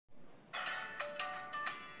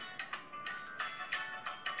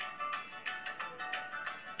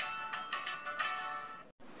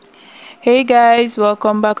Hey guys,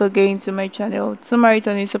 welcome back again to my channel. To my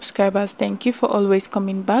returning subscribers, thank you for always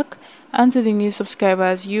coming back, and to the new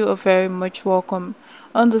subscribers, you are very much welcome.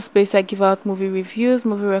 On this space I give out movie reviews,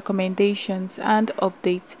 movie recommendations and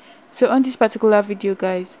updates. So on this particular video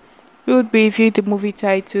guys, we would be reviewing the movie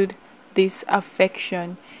titled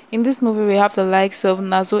Disaffection. In this movie we have the likes of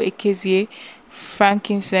Nwosu,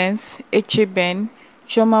 Frankincense, Atewe,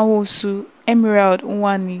 Chioma Nwosu, Emerald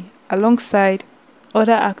Nwani, alongside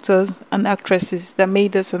other actors and actresses that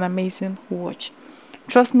made this an amazing watch.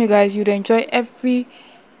 Trust me guys, you'd enjoy every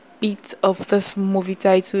bit of this movie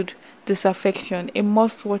titled Disaffection, a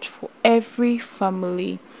must watch for every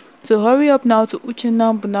family. So hurry up now to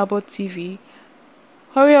Uchenna Bunabo TV.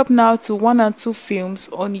 Hurry up now to 1 and 2 films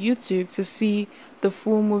on YouTube to see the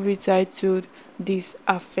full movie titled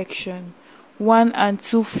Disaffection. 1 and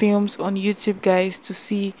 2 films on YouTube guys to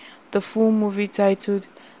see the full movie titled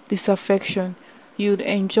Disaffection. You'd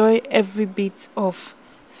enjoy every bit of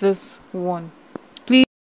this one. Please